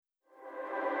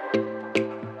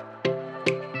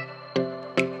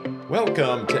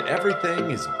Welcome to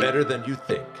Everything is Better Than You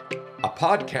Think, a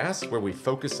podcast where we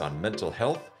focus on mental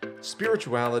health,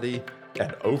 spirituality,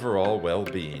 and overall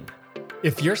well-being.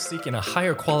 If you're seeking a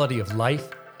higher quality of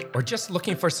life or just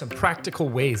looking for some practical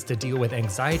ways to deal with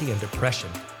anxiety and depression,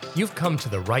 you've come to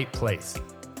the right place.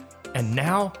 And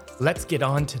now, let's get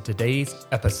on to today's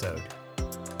episode.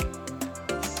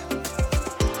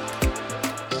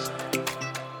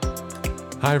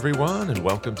 Hi, everyone, and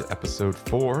welcome to episode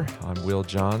 4. I'm Will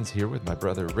Johns here with my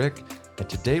brother Rick, and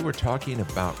today we're talking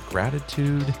about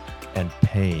gratitude and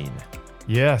pain.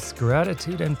 Yes,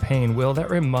 gratitude and pain. Will, that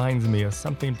reminds me of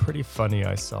something pretty funny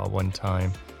I saw one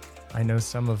time. I know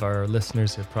some of our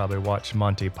listeners have probably watched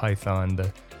Monty Python,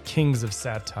 the Kings of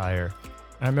Satire.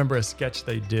 And I remember a sketch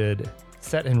they did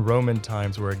set in Roman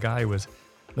times where a guy was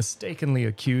mistakenly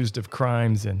accused of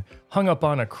crimes and hung up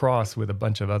on a cross with a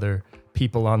bunch of other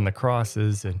people on the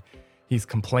crosses, and he's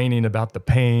complaining about the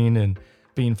pain and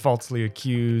being falsely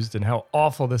accused and how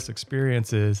awful this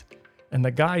experience is. And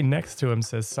the guy next to him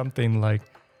says something like,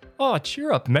 "Oh,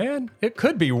 cheer up, man. It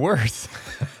could be worse."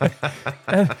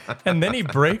 and then he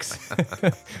breaks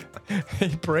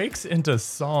into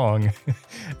song,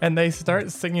 and they start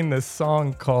singing this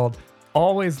song called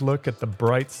 "Always Look at the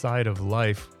Bright Side of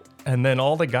Life." And then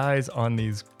all the guys on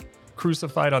these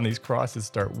crucified on these crosses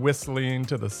start whistling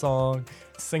to the song,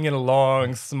 singing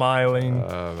along, smiling.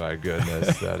 Oh my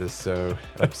goodness, that is so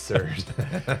absurd.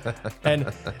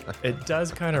 And it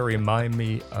does kind of remind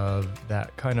me of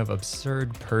that kind of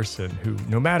absurd person who,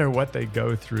 no matter what they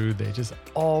go through, they just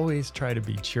always try to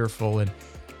be cheerful. And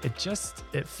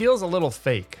it feels a little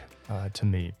fake to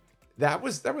me. That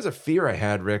was a fear I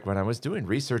had, Rick, when I was doing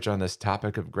research on this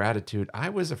topic of gratitude. I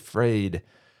was afraid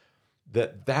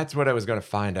that's what I was going to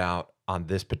find out on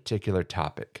this particular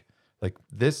topic. Like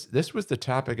this was the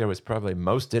topic I was probably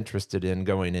most interested in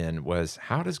going in, was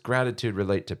how does gratitude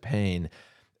relate to pain?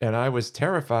 And I was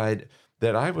terrified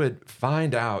that I would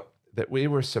find out that we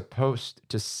were supposed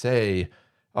to say,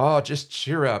 "Oh, just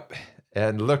cheer up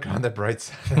and look on the bright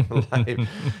side of life,"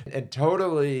 and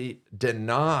totally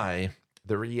deny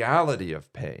the reality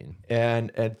of pain.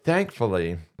 And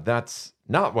thankfully, that's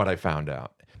not what I found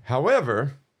out.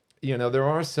 However, you know, there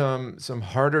are some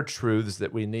harder truths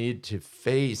that we need to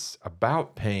face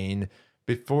about pain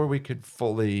before we could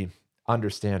fully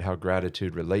understand how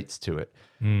gratitude relates to it.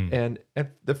 And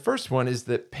the first one is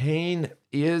that pain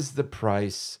is the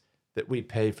price that we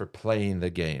pay for playing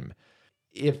the game.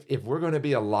 If we're going to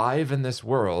be alive in this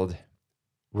world,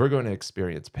 we're going to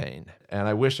experience pain. And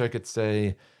I wish I could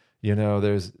say, you know,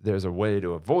 there's a way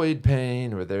to avoid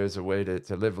pain, or there's a way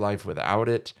to live life without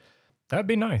it. That'd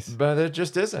be nice. But it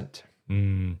just isn't.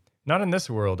 Not in this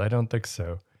world. I don't think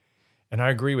so. And I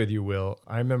agree with you, Will.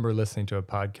 I remember listening to a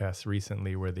podcast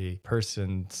recently where the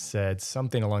person said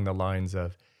something along the lines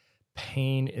of,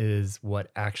 pain is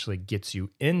what actually gets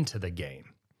you into the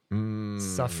game.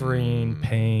 Suffering,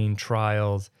 pain,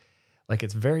 trials. Like,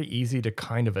 it's very easy to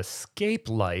kind of escape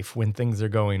life when things are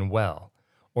going well,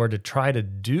 or to try to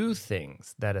do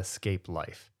things that escape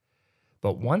life.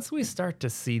 But once we start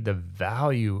to see the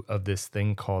value of this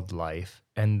thing called life,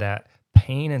 and that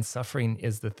pain and suffering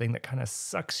is the thing that kind of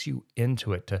sucks you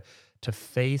into it, to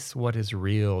face what is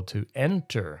real, to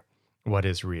enter what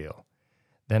is real,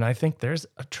 then I think there's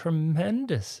a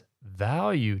tremendous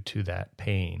value to that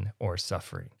pain or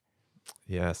suffering.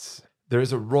 Yes,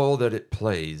 there's a role that it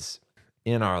plays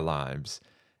in our lives.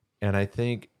 And I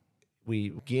think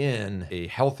we begin a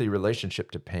healthy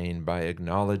relationship to pain by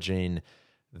acknowledging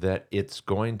that it's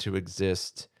going to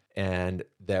exist and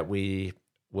that we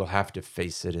will have to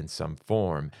face it in some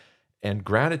form. And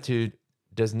gratitude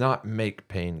does not make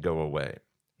pain go away.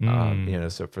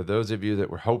 So for those of you that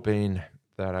were hoping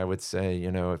that I would say, you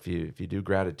know, if you do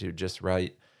gratitude just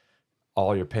right,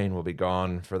 all your pain will be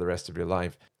gone for the rest of your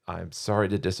life. I'm sorry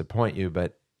to disappoint you,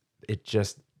 but it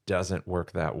just doesn't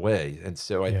work that way. And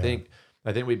so I think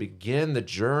we begin the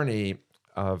journey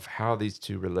of how these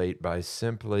two relate by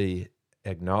simply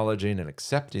acknowledging and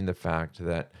accepting the fact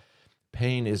that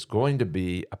pain is going to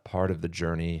be a part of the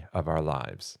journey of our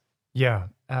lives. Yeah,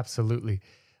 absolutely.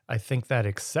 I think that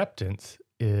acceptance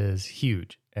is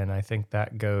huge. And I think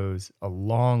that goes a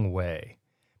long way,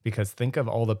 because think of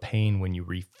all the pain when you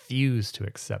refuse to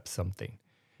accept something.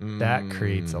 That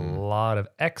creates a lot of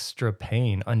extra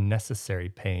pain, unnecessary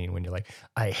pain, when you're like,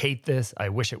 I hate this. I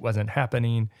wish it wasn't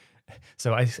happening.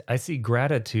 So I see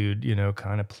gratitude, you know,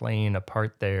 kind of playing a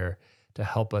part there to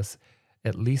help us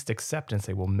at least accept and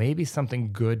say, well, maybe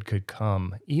something good could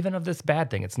come, even of this bad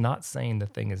thing. It's not saying the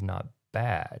thing is not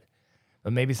bad,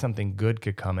 but maybe something good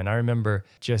could come. And I remember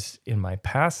just in my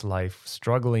past life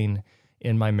struggling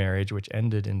in my marriage, which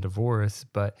ended in divorce,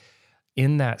 but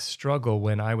in that struggle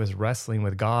when I was wrestling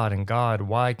with God and God,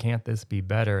 why can't this be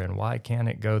better? And why can't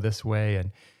it go this way?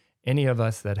 And any of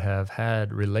us that have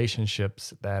had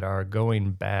relationships that are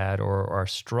going bad or are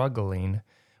struggling,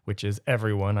 which is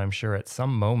everyone, I'm sure, at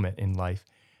some moment in life,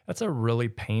 that's a really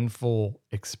painful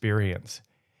experience.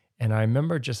 And I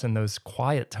remember just in those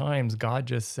quiet times, God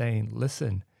just saying,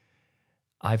 listen,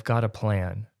 I've got a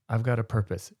plan. I've got a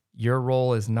purpose. Your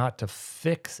role is not to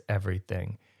fix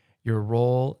everything. Your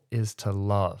role is to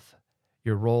love.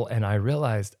 Your role, and I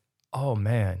realized, oh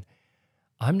man,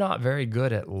 I'm not very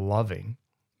good at loving.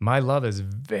 My love is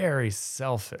very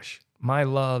selfish. My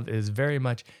love is very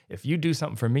much, if you do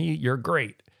something for me, you're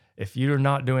great. If you're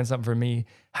not doing something for me,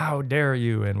 how dare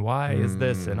you? And why is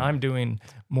this? And I'm doing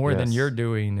more than you're Yes.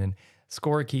 doing, and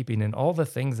scorekeeping and all the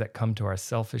things that come to our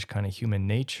selfish kind of human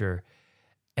nature.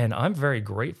 And I'm very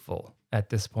grateful at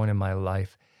this point in my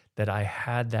life that I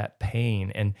had that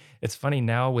pain. And it's funny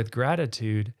now with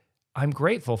gratitude, I'm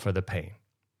grateful for the pain.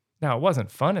 Now, it wasn't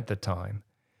fun at the time,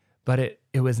 but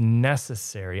it was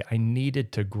necessary. I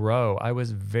needed to grow. I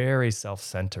was very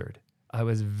self-centered. I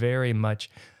was very much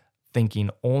thinking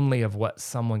only of what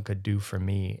someone could do for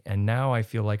me. And now I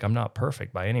feel like I'm not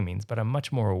perfect by any means, but I'm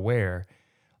much more aware.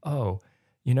 Oh,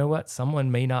 you know what?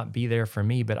 Someone may not be there for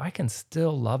me, but I can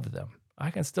still love them. I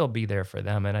can still be there for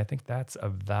them. And I think that's a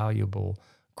valuable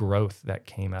growth that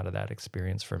came out of that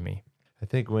experience for me. I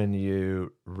think when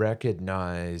you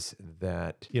recognize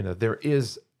that, there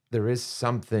is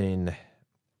something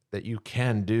that you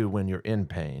can do when you're in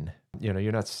pain.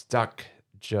 You're not stuck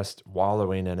just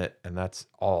wallowing in it and that's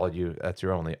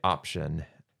your only option.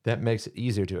 That makes it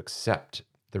easier to accept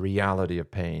the reality of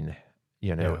pain,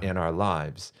 in our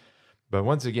lives. But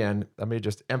once again, let me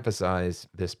just emphasize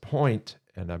this point,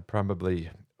 and I'm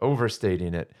probably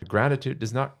overstating it. Gratitude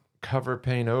does not cover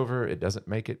pain over. It doesn't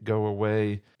make it go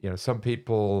away. Some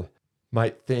people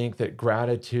might think that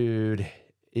gratitude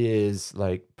is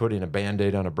like putting a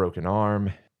Band-Aid on a broken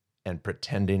arm and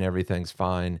pretending everything's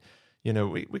fine.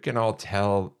 We can all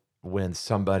tell when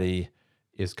somebody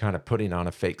is kind of putting on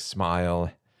a fake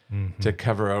smile to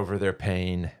cover over their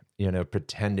pain,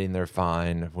 pretending they're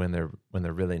fine when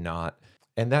they're really not.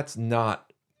 And that's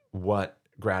not what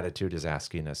gratitude is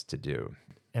asking us to do.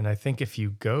 And I think if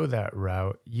you go that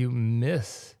route, you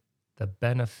miss the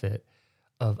benefit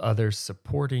of others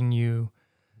supporting you,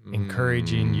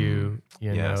 encouraging you.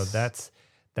 Yes.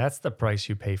 That's the price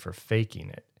you pay for faking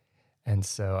it. And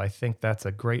so I think that's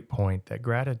a great point, that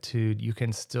gratitude, you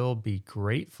can still be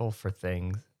grateful for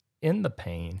things in the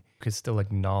pain. You can still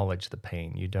acknowledge the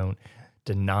pain. You don't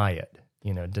deny it.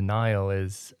 Denial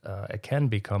it can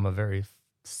become a very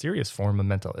serious form of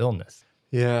mental illness.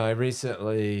 Yeah, I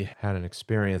recently had an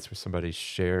experience where somebody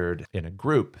shared in a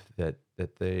group that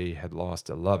they had lost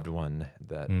a loved one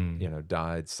that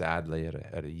died sadly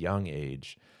at a young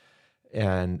age,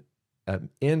 and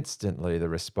instantly the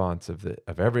response of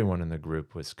everyone in the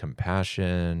group was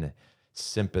compassion,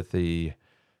 sympathy.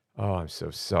 Oh, I'm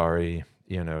so sorry,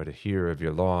 to hear of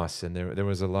your loss, and there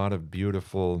was a lot of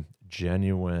beautiful,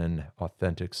 genuine,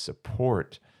 authentic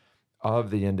support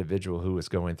of the individual who was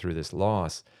going through this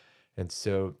loss. And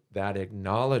so that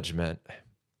acknowledgement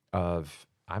of,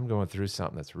 I'm going through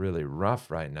something that's really rough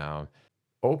right now,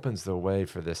 opens the way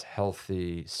for this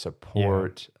healthy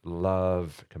support,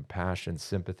 love, compassion,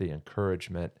 sympathy,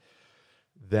 encouragement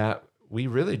that we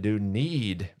really do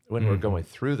need when we're going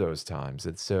through those times.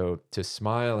 And so to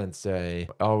smile and say,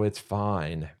 oh, it's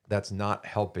fine, that's not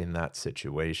helping that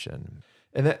situation.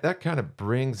 And that kind of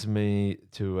brings me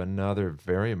to another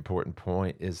very important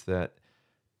point, is that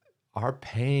our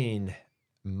pain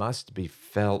must be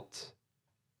felt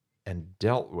and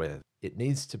dealt with. It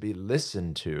needs to be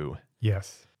listened to.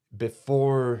 Yes.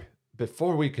 Before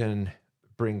we can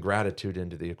bring gratitude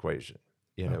into the equation.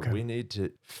 We need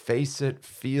to face it,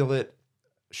 feel it,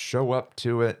 show up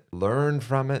to it, learn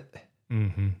from it,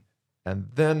 and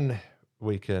then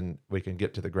we can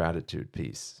get to the gratitude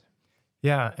piece.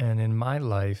 Yeah, and in my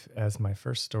life, as my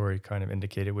first story kind of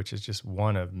indicated, which is just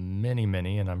one of many,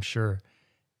 many, and I'm sure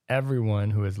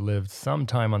everyone who has lived some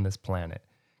time on this planet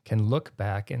can look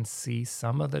back and see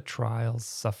some of the trials,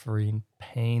 suffering,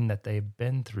 pain that they've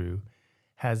been through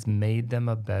has made them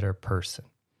a better person,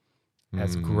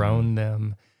 has grown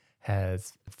them,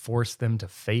 has forced them to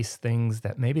face things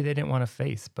that maybe they didn't want to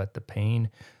face, but the pain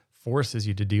forces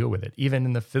you to deal with it. Even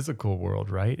in the physical world,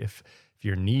 right? If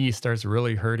your knee starts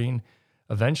really hurting,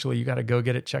 eventually you got to go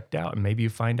get it checked out, and maybe you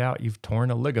find out you've torn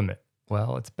a ligament.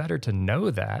 Well, it's better to know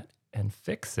that and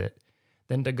fix it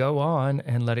than to go on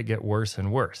and let it get worse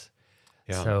and worse.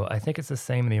 Yeah. So I think it's the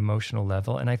same in the emotional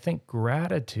level. And I think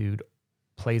gratitude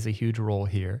plays a huge role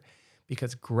here,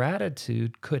 because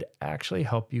gratitude could actually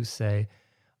help you say,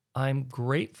 I'm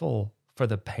grateful for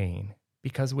the pain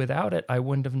because without it, I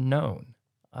wouldn't have known.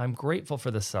 I'm grateful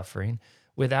for the suffering.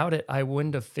 Without it, I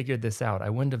wouldn't have figured this out. I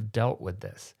wouldn't have dealt with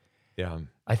this. Yeah.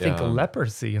 I think Yeah.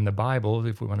 leprosy in the Bible,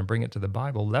 if we want to bring it to the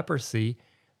Bible, leprosy,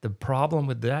 the problem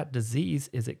with that disease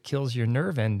is it kills your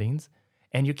nerve endings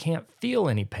and you can't feel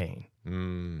any pain.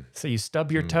 So you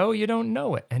stub your toe, you don't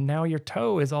know it. And now your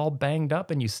toe is all banged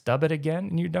up and you stub it again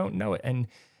and you don't know it. And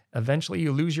eventually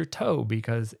you lose your toe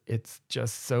because it's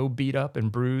just so beat up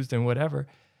and bruised and whatever.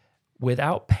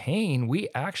 Without pain, we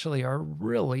actually are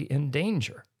really in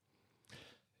danger.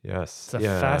 Yes. It's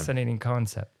a fascinating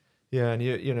concept. Yeah, and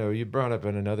you brought up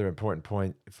another important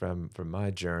point from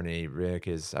my journey, Rick,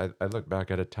 is I look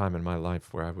back at a time in my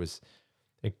life where I was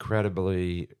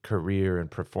incredibly career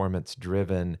and performance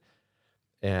driven.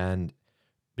 And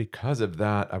because of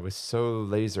that, I was so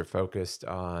laser focused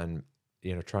on,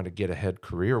 trying to get ahead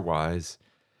career wise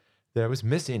that I was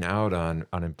missing out on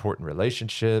important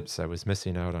relationships. I was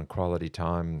missing out on quality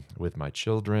time with my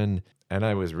children. And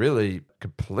I was really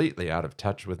completely out of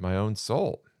touch with my own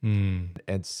soul.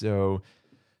 And so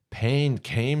pain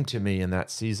came to me in that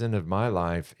season of my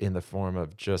life in the form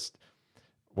of just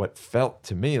what felt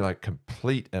to me like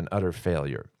complete and utter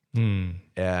failure.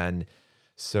 And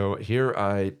so here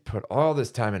I put all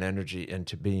this time and energy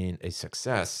into being a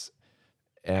success,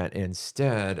 and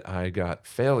instead I got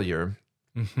failure,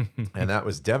 and that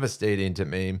was devastating to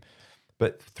me.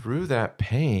 But through that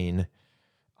pain,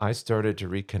 I started to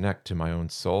reconnect to my own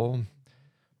soul,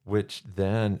 which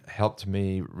then helped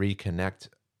me reconnect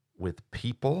with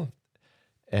people.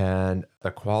 And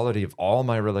the quality of all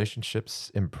my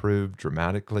relationships improved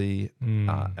dramatically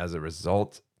as a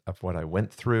result of what I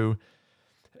went through.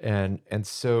 And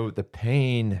so the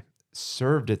pain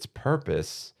served its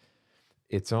purpose.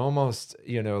 It's almost,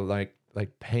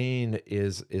 like pain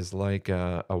is like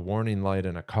a warning light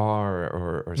in a car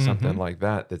or something like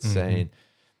that that's saying,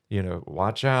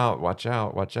 watch out, watch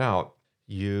out, watch out.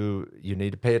 You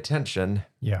need to pay attention.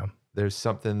 Yeah. There's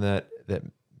something that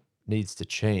needs to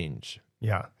change.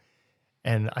 Yeah.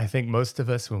 And I think most of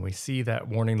us, when we see that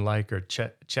warning light or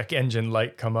check engine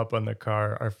light come up on the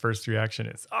car, our first reaction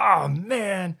is, oh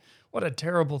man, what a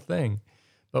terrible thing.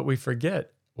 But we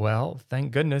forget, well,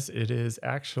 thank goodness it is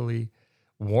actually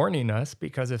warning us,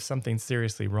 because if something's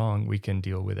seriously wrong, we can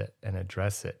deal with it and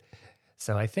address it.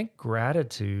 So I think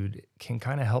gratitude can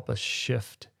kind of help us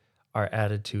shift our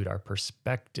attitude, our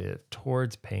perspective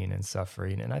towards pain and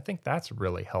suffering. And I think that's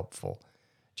really helpful.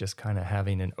 Just kind of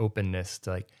having an openness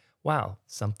to like, wow,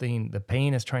 the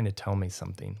pain is trying to tell me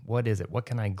something. What is it? What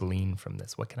can I glean from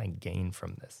this? What can I gain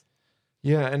from this?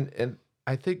 Yeah, and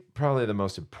I think probably the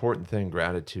most important thing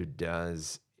gratitude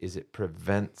does is it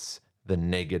prevents the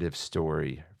negative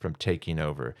story from taking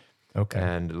over. Okay.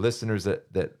 And listeners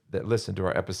that listened to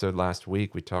our episode last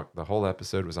week, the whole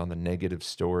episode was on the negative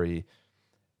story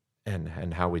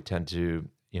and how we tend to,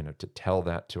 to tell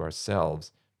that to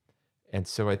ourselves. And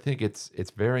so I think it's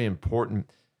very important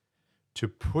to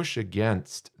push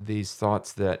against these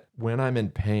thoughts that when I'm in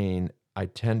pain, I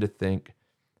tend to think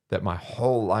that my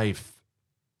whole life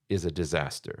is a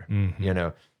disaster,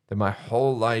 that my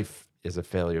whole life is a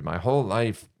failure. My whole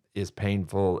life is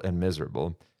painful and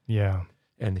miserable. Yeah.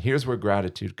 And here's where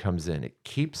gratitude comes in. It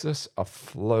keeps us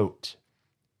afloat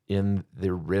in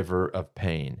the river of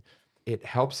pain. It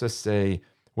helps us say,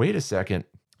 wait a second,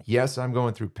 yes, I'm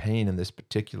going through pain in this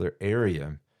particular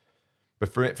area.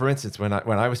 But for instance, when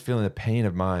I was feeling the pain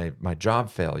of my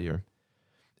job failure,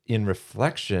 in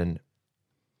reflection,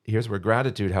 here's where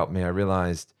gratitude helped me. I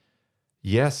realized,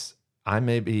 yes, I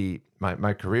may be,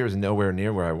 my career is nowhere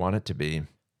near where I want it to be,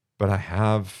 but I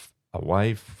have a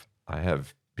wife, I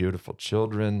have beautiful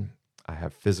children, I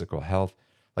have physical health.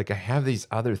 Like I have these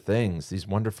other things, these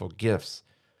wonderful gifts.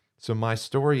 So my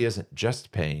story isn't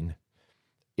just pain,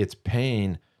 it's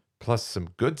pain plus some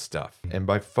good stuff. And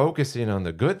by focusing on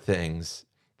the good things,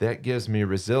 that gives me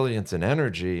resilience and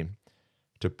energy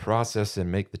to process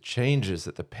and make the changes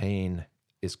that the pain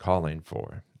is calling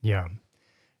for. Yeah.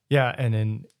 Yeah.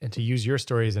 And to use your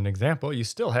story as an example, you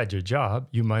still had your job.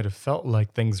 You might have felt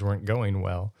like things weren't going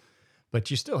well, but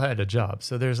you still had a job.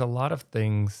 So there's a lot of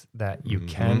things that you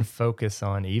can focus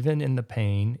on, even in the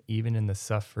pain, even in the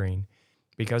suffering.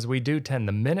 Because we do tend,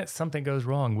 the minute something goes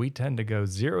wrong, we tend to go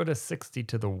 0 to 60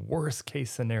 to the worst case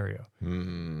scenario.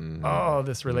 Oh,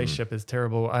 this relationship is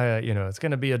terrible. It's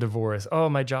going to be a divorce. Oh,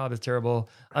 my job is terrible.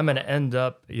 I'm going to end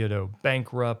up,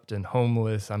 bankrupt and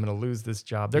homeless. I'm going to lose this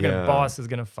job. Boss is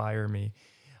going to fire me.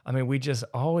 I mean, we just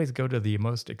always go to the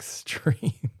most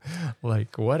extreme,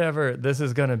 like whatever, this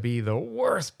is going to be the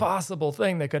worst possible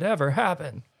thing that could ever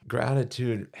happen.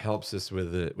 Gratitude helps us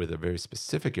with a very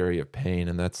specific area of pain,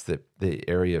 and that's the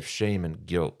area of shame and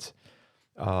guilt.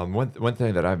 One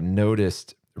thing that I've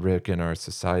noticed, Rick, in our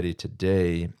society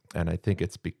today, and I think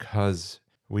it's because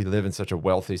we live in such a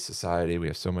wealthy society, we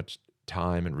have so much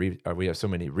time and we have so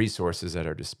many resources at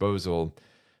our disposal,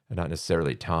 and not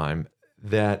necessarily time,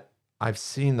 that I've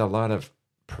seen a lot of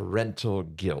parental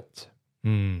guilt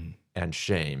Mm. and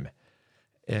shame,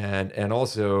 and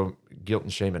also guilt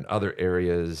and shame in other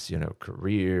areas,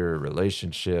 career,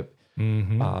 relationship.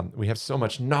 Hmm. We have so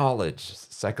much knowledge,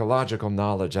 psychological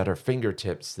knowledge at our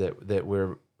fingertips that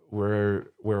we're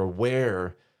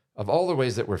aware of all the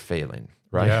ways that we're failing,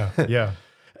 right? Yeah. Yeah.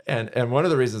 And one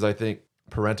of the reasons I think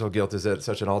parental guilt is at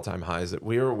such an all-time high is that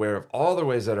we are aware of all the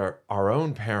ways that our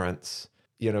own parents,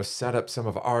 set up some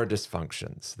of our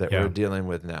dysfunctions that Yeah. we're dealing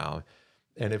with now.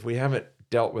 And if we haven't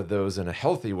dealt with those in a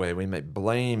healthy way, we may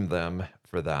blame them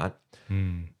for that.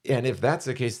 Mm. And if that's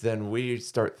the case, then we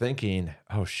start thinking,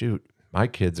 oh, shoot, my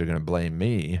kids are going to blame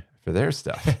me for their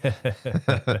stuff.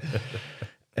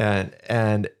 And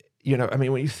I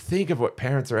mean, when you think of what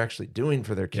parents are actually doing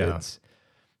for their Yeah. kids,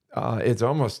 it's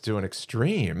almost to an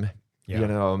extreme,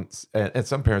 Yeah. and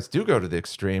some parents do go to the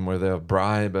extreme where they'll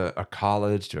bribe a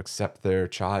college to accept their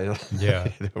child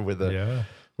Yeah. with Yeah.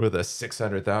 a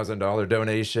 $600,000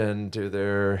 donation to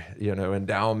their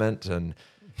endowment, and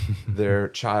their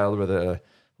child with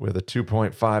a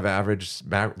 2.5 average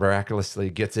miraculously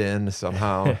gets in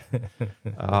somehow.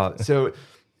 So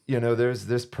there's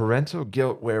this parental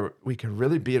guilt where we can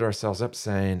really beat ourselves up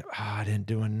saying, I didn't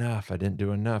do enough. I didn't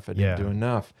do enough. I didn't Yeah. do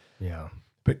enough. Yeah.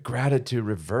 But gratitude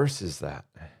reverses that.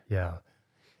 Yeah.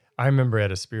 I remember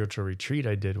at a spiritual retreat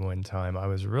I did one time, I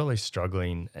was really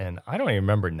struggling, and I don't even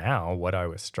remember now what I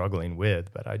was struggling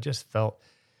with, but I just felt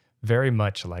very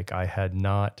much like I had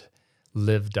not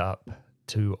lived up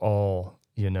to all,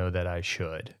 that I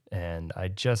should. And I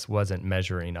just wasn't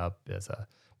measuring up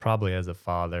probably as a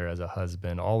father, as a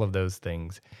husband, all of those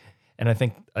things. And I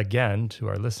think, again, to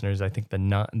our listeners, I think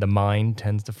the mind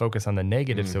tends to focus on the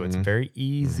negative. So it's very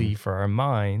easy for our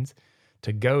minds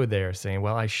to go there saying,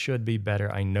 well, I should be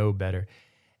better. I know better.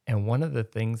 And one of the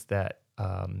things that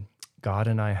God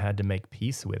and I had to make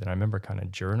peace with, and I remember kind of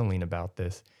journaling about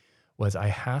this, was I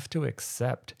have to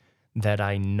accept that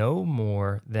I know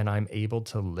more than I'm able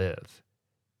to live.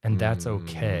 And that's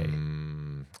okay.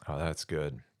 Oh, that's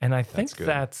good. And I think good.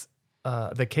 that's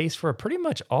the case for pretty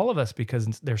much all of us,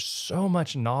 because there's so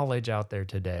much knowledge out there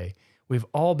today. We've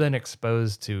all been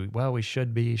exposed to, well, we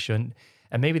should be, shouldn't.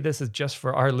 And maybe this is just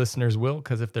for our listeners, Will,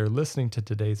 because if they're listening to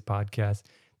today's podcast,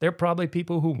 they're probably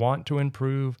people who want to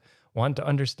improve, want to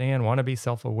understand, want to be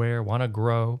self-aware, want to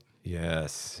grow.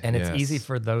 Yes. And it's easy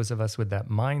for those of us with that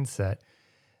mindset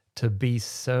to be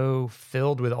so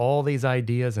filled with all these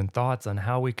ideas and thoughts on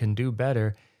how we can do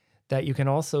better that you can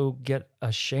also get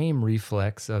a shame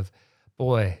reflex of,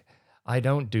 boy, I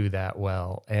don't do that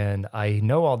well. And I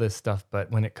know all this stuff,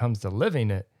 but when it comes to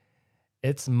living it,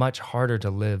 it's much harder to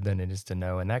live than it is to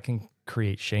know. And that can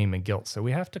create shame and guilt. So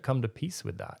we have to come to peace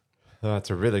with that. That's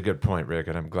a really good point, Rick,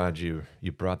 and I'm glad you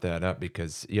brought that up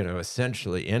because,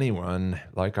 essentially anyone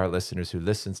like our listeners who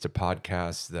listens to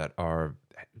podcasts that are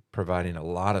providing a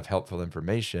lot of helpful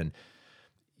information,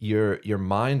 your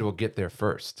mind will get there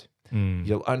first.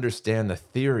 You'll understand the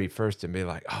theory first and be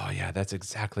like, oh yeah, that's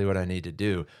exactly what I need to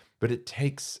do. But it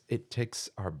takes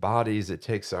our bodies, it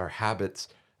takes our habits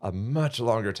a much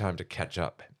longer time to catch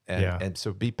up. And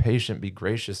so be patient, be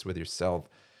gracious with yourself.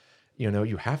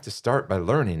 You have to start by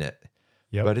learning it.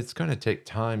 Yep. But it's going to take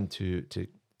time to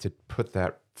put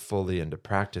that fully into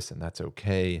practice, and that's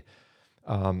okay.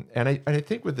 And I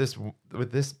think with this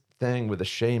thing, with the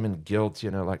shame and guilt,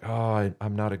 like, oh,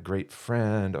 I'm not a great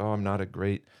friend. Oh, I'm not a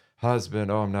great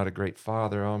husband. Oh, I'm not a great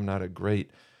father. Oh, I'm not a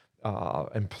great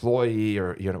employee,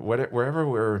 or wherever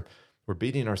we're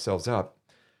beating ourselves up.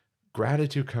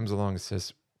 Gratitude comes along and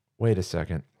says, wait a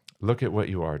second, look at what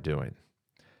you are doing.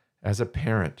 As a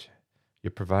parent,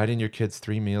 you're providing your kids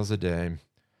 3 meals a day.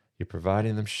 You're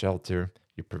providing them shelter.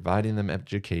 You're providing them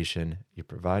education. You're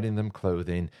providing them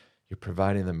clothing. You're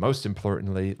providing them, most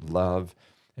importantly, love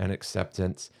and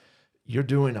acceptance. You're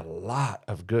doing a lot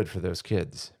of good for those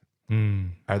kids.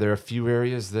 Are there a few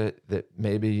areas that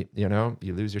maybe,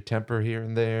 you lose your temper here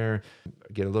and there,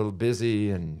 get a little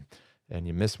busy and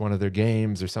you miss one of their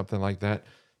games or something like that?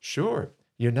 Sure,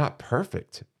 you're not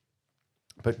perfect.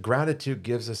 But gratitude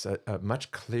gives us a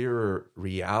much clearer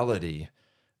reality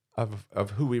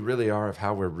of who we really are, of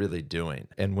how we're really doing.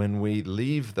 And when we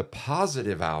leave the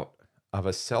positive out of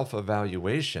a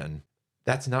self-evaluation,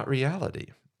 that's not reality.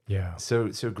 Yeah.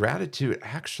 So gratitude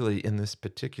actually in this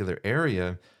particular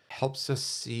area helps us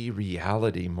see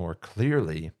reality more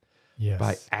clearly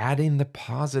by Yes. adding the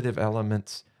positive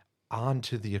elements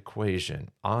onto the equation,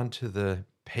 onto the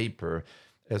paper.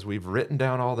 As we've written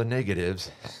down all the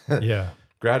negatives, Yeah.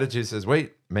 gratitude says,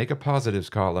 wait, make a positives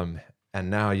column. And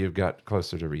now you've got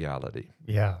closer to reality.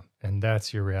 Yeah. And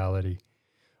that's your reality.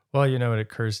 Well, it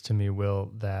occurs to me,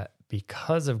 Will, that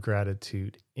because of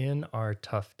gratitude in our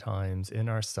tough times, in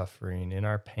our suffering, in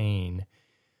our pain,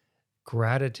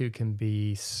 gratitude can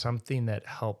be something that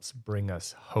helps bring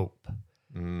us hope.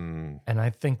 Mm, And I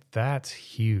think that's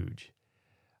huge.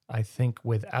 I think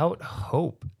without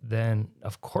hope, then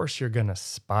of course you're going to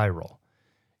spiral.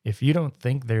 If you don't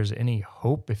think there's any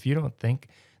hope, if you don't think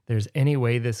there's any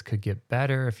way this could get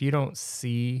better, if you don't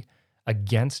see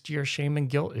against your shame and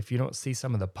guilt, if you don't see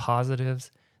some of the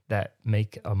positives that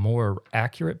make a more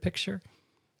accurate picture,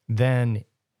 then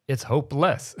it's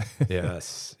hopeless.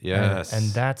 yes, and yes.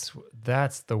 and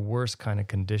that's the worst kind of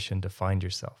condition to find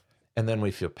yourself. And then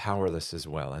we feel powerless as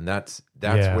well. And that's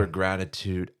Yeah. where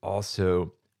gratitude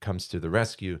also comes to the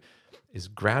rescue. Is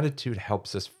gratitude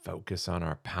helps us focus on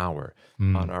our power,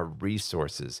 on our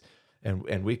resources.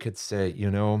 And we could say,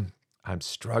 I'm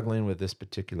struggling with this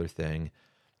particular thing,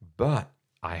 but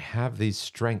I have these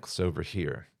strengths over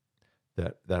here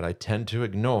that I tend to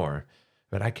ignore,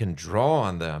 but I can draw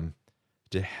on them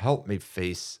to help me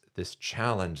face this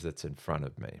challenge that's in front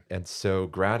of me. And so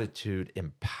gratitude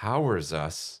empowers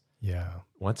us. Yeah.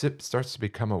 Once it starts to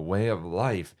become a way of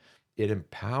life, it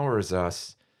empowers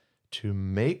us to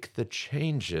make the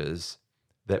changes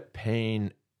that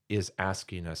pain is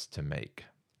asking us to make.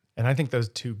 And I think those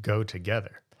two go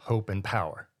together, hope and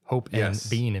power, hope Yes. and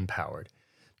being empowered.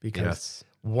 Because Yes.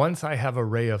 once I have a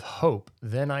ray of hope,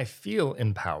 then I feel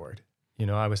empowered.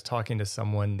 I was talking to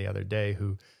someone the other day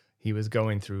who he was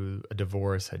going through a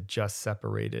divorce, had just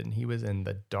separated, and he was in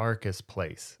the darkest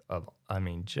place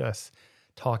just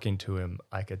talking to him,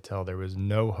 I could tell there was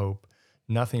no hope,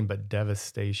 nothing but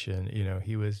devastation.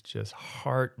 He was just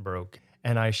heartbroken.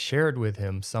 And I shared with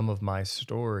him some of my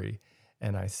story.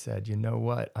 And I said, you know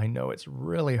what? I know it's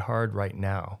really hard right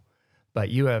now, but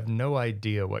you have no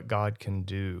idea what God can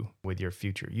do with your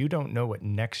future. You don't know what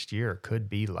next year could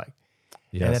be like.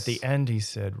 Yes. And at the end, he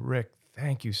said, Rick,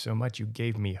 thank you so much. You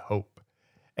gave me hope.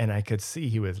 And I could see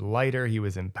he was lighter, he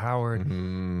was empowered.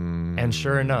 And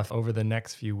sure enough, over the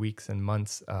next few weeks and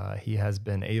months, he has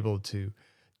been able to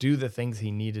do the things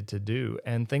he needed to do.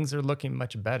 And things are looking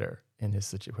much better in his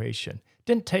situation.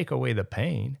 Didn't take away the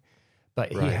pain,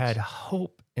 but he had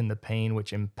hope in the pain,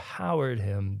 which empowered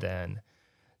him then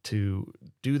to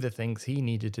do the things he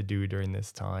needed to do during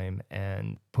this time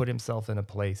and put himself in a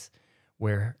place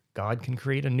where God can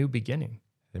create a new beginning.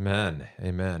 Amen.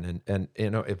 Amen. And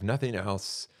if nothing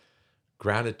else,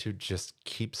 gratitude just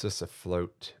keeps us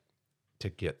afloat to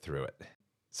get through it.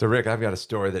 So, Rick, I've got a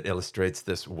story that illustrates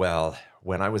this well.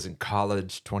 When I was in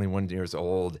college, 21 years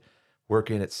old,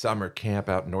 working at summer camp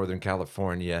out in Northern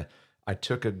California, I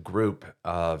took a group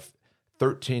of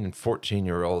 13 and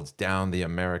 14-year-olds down the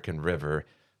American River.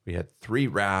 We had 3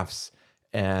 rafts,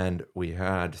 and we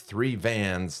had 3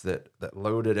 vans that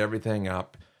loaded everything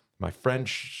up. My friend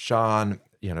Sean,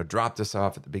 dropped us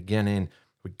off at the beginning.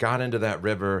 We got into that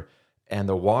river, and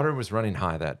the water was running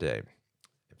high that day.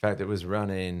 In fact, it was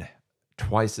running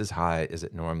twice as high as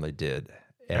it normally did.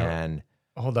 And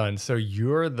hold on. So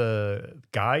you're the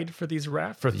guide for these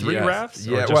rafts, for 3 yes, rafts?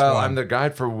 Yeah, or just well, one? I'm the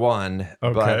guide for one,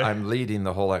 but Okay. I'm leading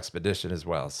the whole expedition as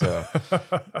well. So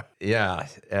yeah,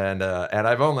 and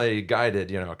I've only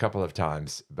guided, a couple of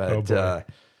times, but Oh, boy.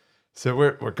 so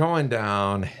we're going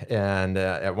down, and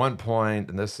at one point,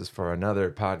 and this is for another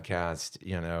podcast,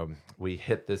 we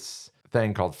hit this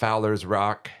thing called Fowler's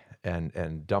Rock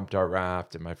and dumped our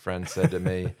raft. And my friend said to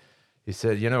me, he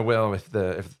said, Will, if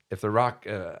the rock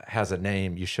has a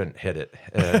name, you shouldn't hit it.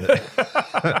 And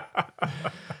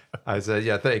I said,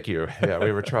 yeah, thank you. Yeah,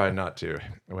 we were trying not to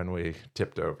when we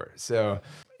tipped over. So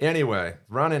anyway,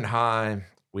 running high,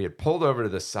 we had pulled over to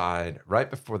the side right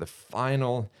before the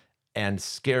final and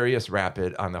scariest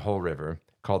rapid on the whole river,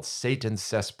 called Satan's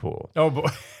Cesspool. Oh, boy.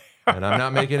 And I'm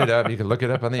not making it up. You can look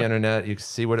it up on the internet. You can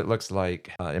see what it looks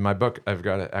like. In my book, I've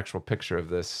got an actual picture of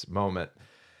this moment.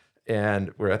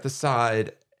 And we're at the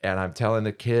side, and I'm telling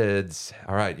the kids,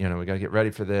 all right, we got to get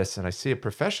ready for this. And I see a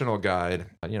professional guide,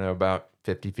 about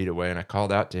 50 feet away. And I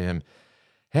called out to him,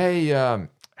 hey,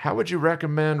 how would you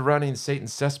recommend running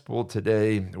Satan's Cesspool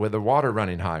today with the water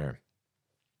running higher?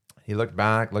 He looked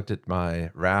back, looked at my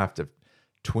raft of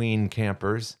tween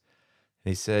campers,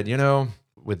 and he said,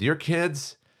 with your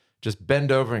kids, just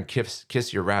bend over and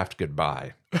kiss your raft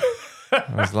goodbye.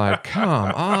 I was like,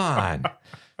 come on.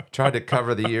 tried to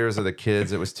cover the ears of the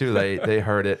kids. It was too late. They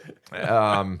heard it.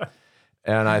 And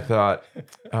I thought,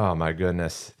 oh my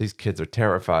goodness, these kids are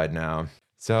terrified now.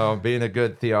 So being a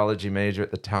good theology major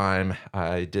at the time,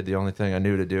 I did the only thing I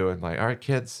knew to do. I'm like, all right,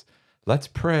 kids, let's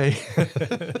pray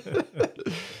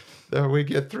that we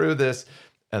get through this.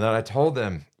 And then I told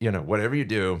them, whatever you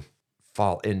do,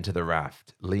 fall into the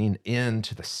raft. Lean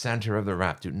into the center of the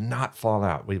raft. Do not fall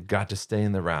out. We've got to stay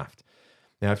in the raft.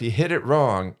 Now, if you hit it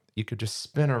wrong, you could just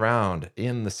spin around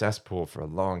in the cesspool for a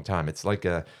long time. It's like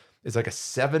a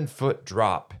 7-foot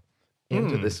drop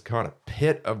into this kind of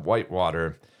pit of white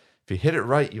water. If you hit it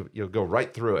right, you'll go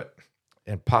right through it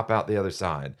and pop out the other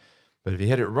side. But if you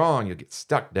hit it wrong, you'll get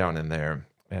stuck down in there.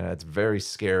 And it's very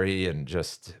scary and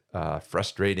just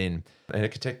frustrating. And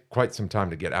it could take quite some time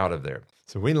to get out of there.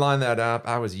 So we lined that up.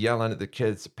 I was yelling at the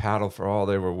kids to paddle for all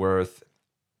they were worth.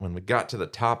 When we got to the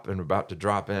top and were about to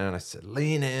drop in, I said,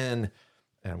 lean in.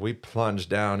 And we plunged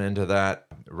down into that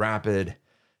rapid.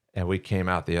 And we came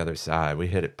out the other side. We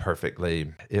hit it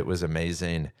perfectly. It was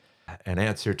amazing. An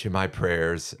answer to my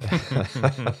prayers.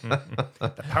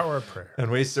 The power of prayer.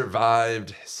 And we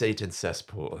survived Satan's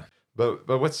cesspool. But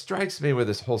what strikes me with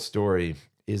this whole story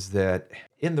is that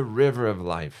in the river of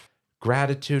life,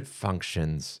 gratitude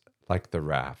functions like the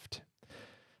raft.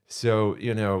 So,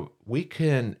 we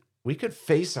could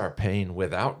face our pain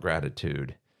without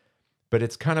gratitude, but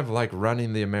it's kind of like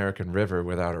running the American River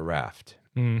without a raft.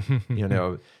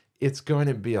 It's going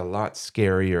to be a lot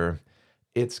scarier.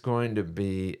 It's going to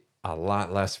be a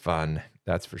lot less fun,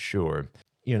 that's for sure.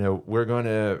 We're going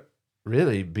to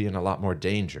really be in a lot more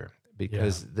danger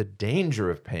because the danger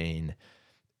of pain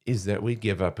is that we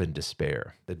give up in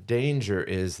despair. The danger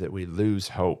is that we lose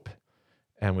hope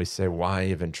and we say, why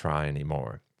even try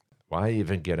anymore? Why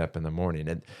even get up in the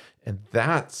morning? And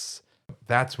that's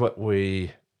what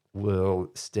we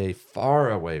will stay far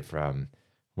away from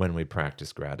when we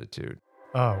practice gratitude.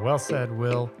 Oh, well said,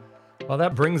 Will. Well,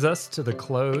 that brings us to the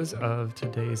close of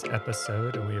today's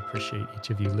episode, and we appreciate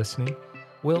each of you listening.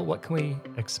 Will, what can we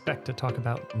expect to talk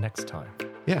about next time?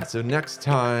 Yeah, so next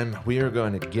time we are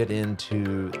going to get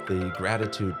into the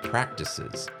gratitude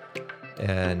practices.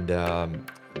 And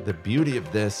the beauty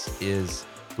of this is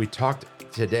we talked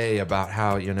today about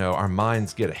how, our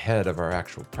minds get ahead of our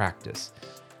actual practice.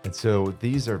 And so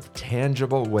these are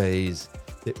tangible ways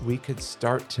that we could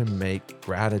start to make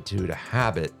gratitude a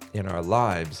habit in our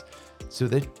lives so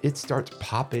that it starts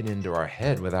popping into our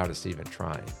head without us even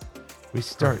trying. We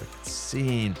start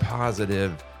seeing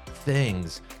positive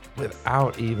things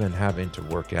without even having to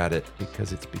work at it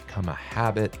because it's become a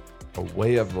habit, a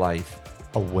way of life,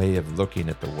 a way of looking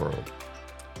at the world.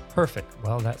 Perfect.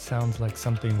 Well, that sounds like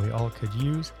something we all could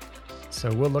use.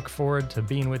 So we'll look forward to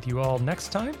being with you all next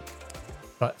time.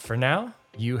 But for now,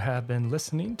 you have been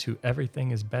listening to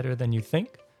Everything is Better Than You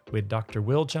Think with Dr.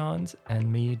 Will Johns and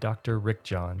me, Dr. Rick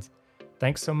Johns.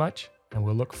 Thanks so much, and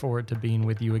we'll look forward to being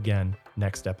with you again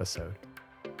next episode.